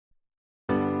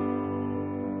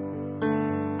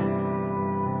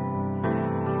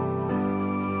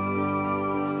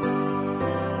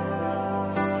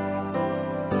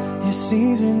your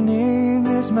seasoning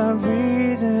is my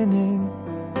reasoning.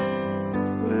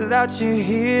 Without you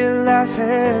here, life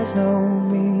has no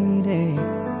meaning.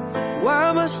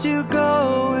 Why must you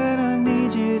go when I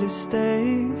need you to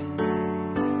stay?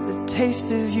 The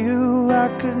taste of you I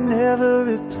could never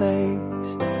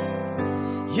replace.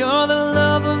 You're the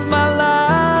love of my life.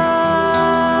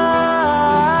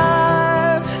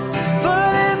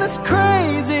 But in this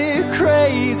crazy,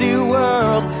 crazy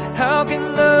world, how can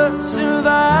love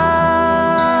survive?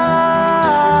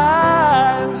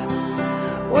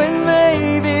 When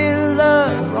maybe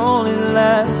love only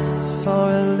lasts for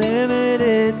a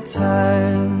limited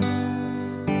time.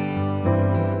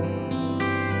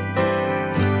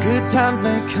 Good times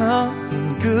they come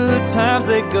and good times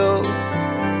they go,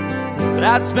 but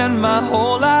I'd spend my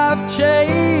whole life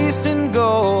chasing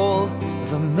gold.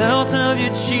 The melt of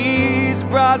your cheese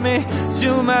brought me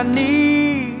to my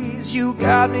knees. You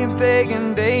got me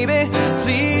begging, baby,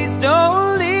 please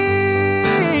don't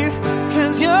leave,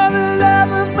 'cause you're the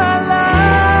love of my life.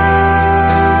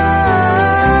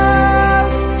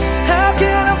 How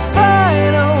can I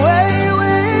find a way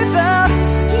without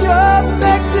your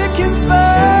Mexican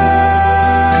spice?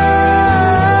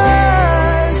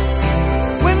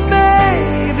 When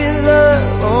maybe love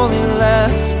only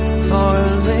lasts for a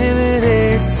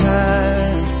limited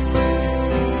time.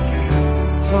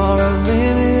 For a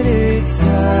limited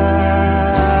time.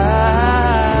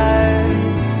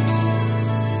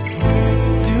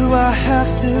 Do I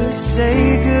have to say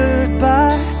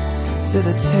goodbye to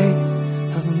the taste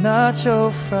of nacho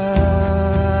fries?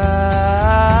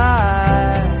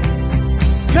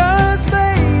 'Cause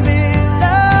baby,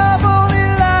 love only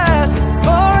lasts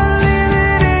for a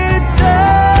limited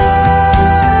time.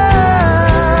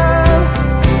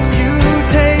 You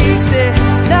taste it,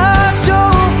 nacho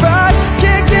fries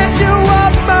can't get you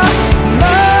off my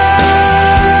mind.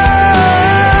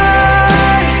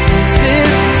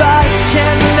 This spice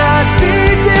cannot be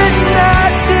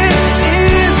denied. This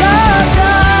is our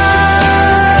time.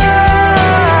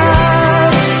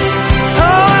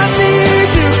 Oh, I need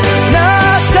you,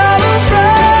 nacho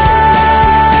fries.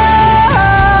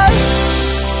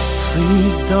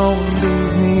 Please don't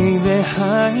leave me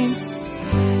behind.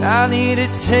 I need to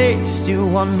taste you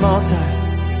one more time.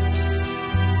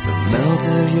 The melt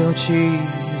of your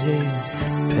cheese is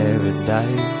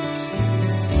paradise.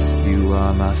 You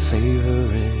are my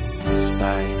favorite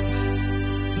spice.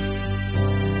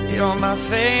 You're my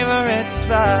favorite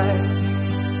spice.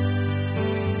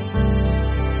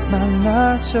 My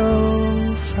nacho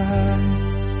fries.